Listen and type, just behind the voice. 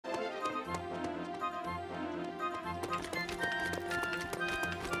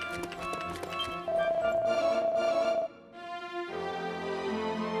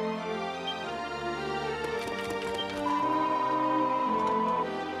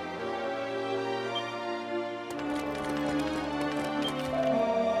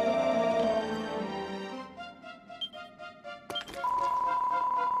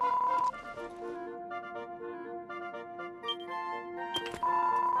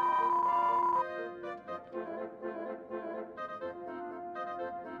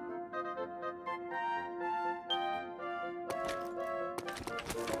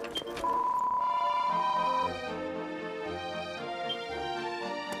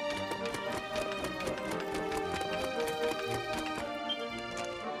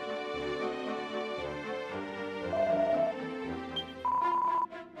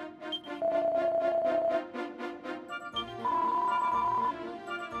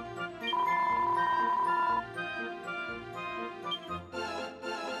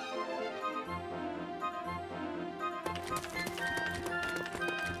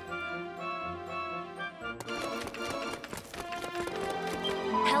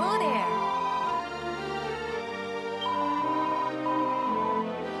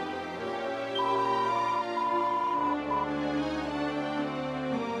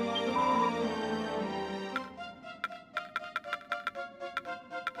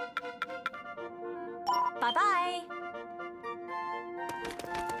Bye-bye.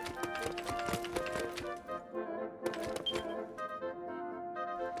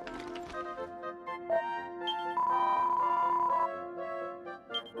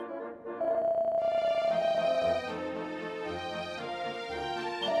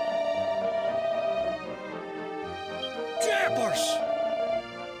 Jabbers!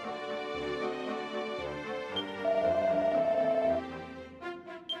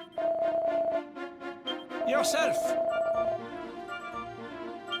 Yourself!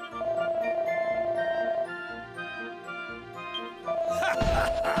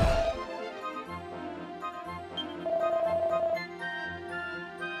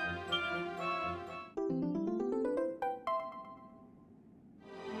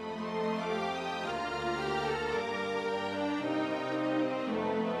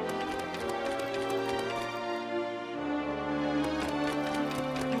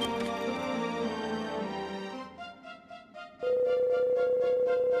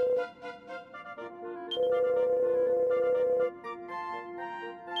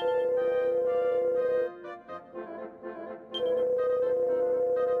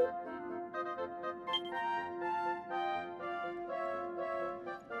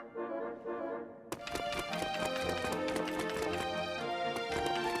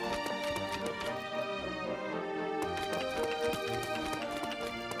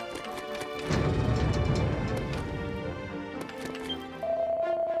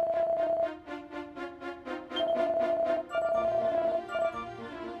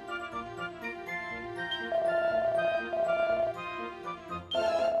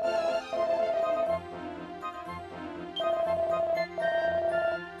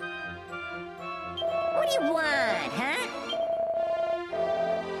 What do you want, huh?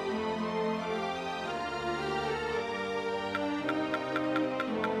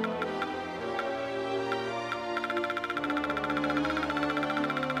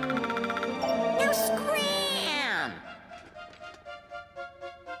 Now scram!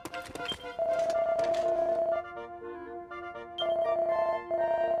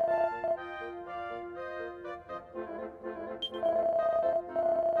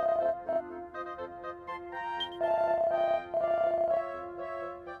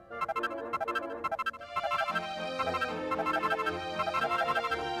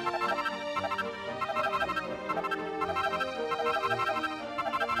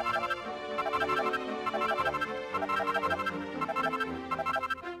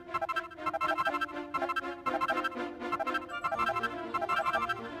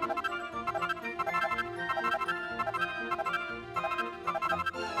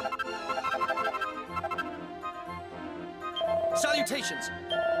 Salutations!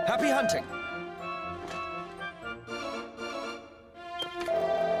 Happy hunting!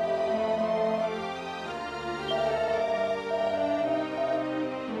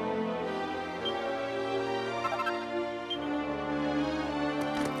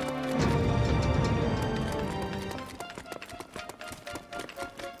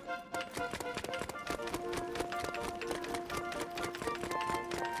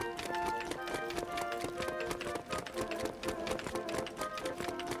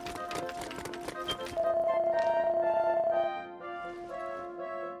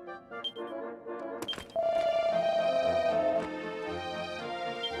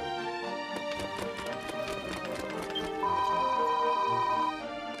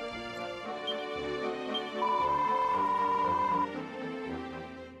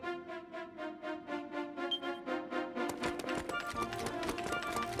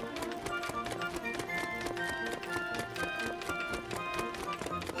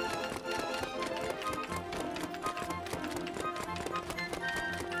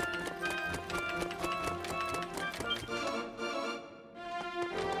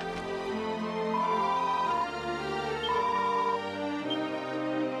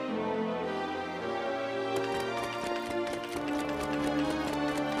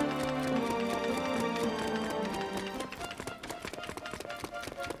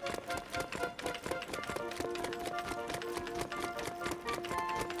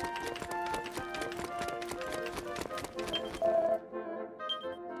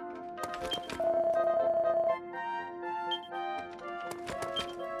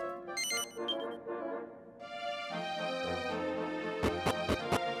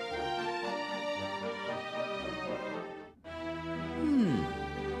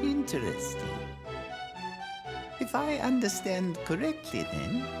 Interesting. If I understand correctly,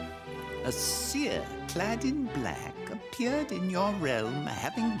 then, a seer clad in black appeared in your realm,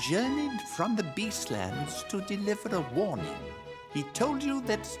 having journeyed from the Beastlands to deliver a warning. Yes, that is correct. He told you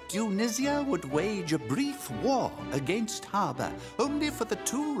that Tunisia would wage a brief war against Harbour, only for the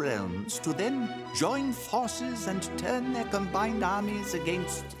two realms to then join forces and turn their combined armies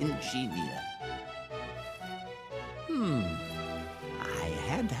against Ingenia. I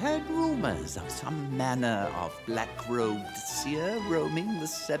had heard rumors of some manner of black-robed seer roaming the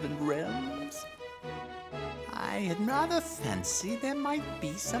Seven Realms. I had rather fancy there might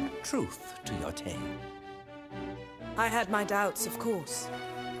be some truth to your tale. I had my doubts, of course.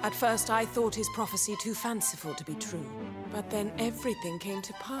 At first I thought his prophecy too fanciful to be true. But then everything came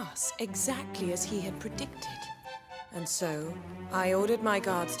to pass, exactly as he had predicted. And so, I ordered my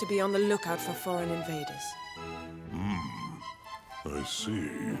guards to be on the lookout for foreign invaders. I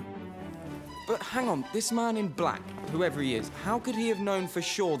see. But hang on, this man in black, whoever he is, how could he have known for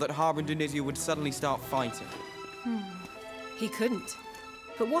sure that Harbour and Tunisia would suddenly start fighting? He couldn't.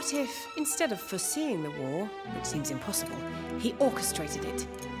 But what if, instead of foreseeing the war, which seems impossible, he orchestrated it?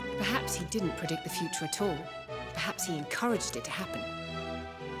 Perhaps he didn't predict the future at all. Perhaps he encouraged it to happen.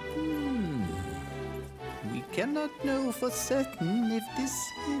 We cannot know for certain if this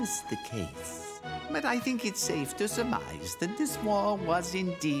is the case. But I think it's safe to surmise that this war was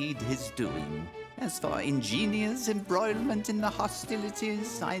indeed his doing. As for Ingenia's embroilment in the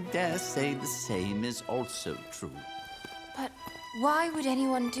hostilities, I dare say the same is also true. But why would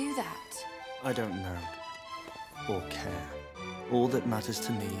anyone do that? I don't know. Or care. All that matters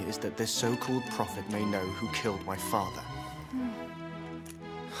to me is that this so-called prophet may know who killed my father.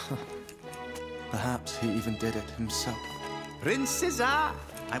 Perhaps he even did it himself. Prince Caesar,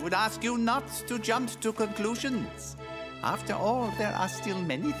 I would ask you not to jump to conclusions. After all, there are still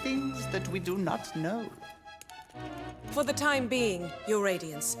many things that we do not know. For the time being, Your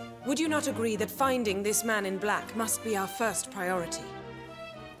Radiance, would you not agree that finding this man in black must be our first priority?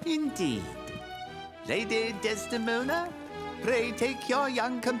 Indeed. Lady Desdemona, pray take your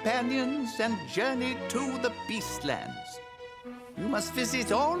young companions and journey to the Beastlands. You must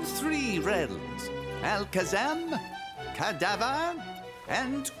visit all three realms, Al-Khasam, Kadava,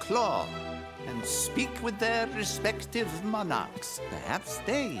 and Ghlor, and speak with their respective monarchs. Perhaps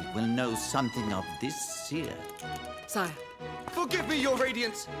they will know something of this seer. Sire. Forgive me, Your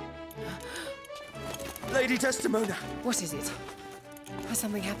Radiance! Lady Desdemona! What is it? Has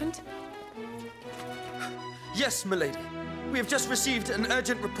something happened? Yes, milady. We have just received an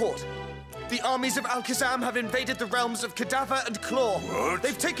urgent report. The armies of Al-Khasam have invaded the realms of Kadava and Ghlor. What?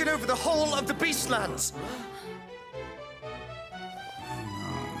 They've taken over the whole of the Beastlands.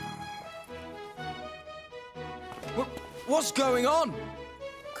 What's going on?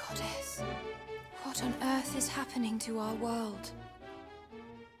 Goddess, what on earth is happening to our world?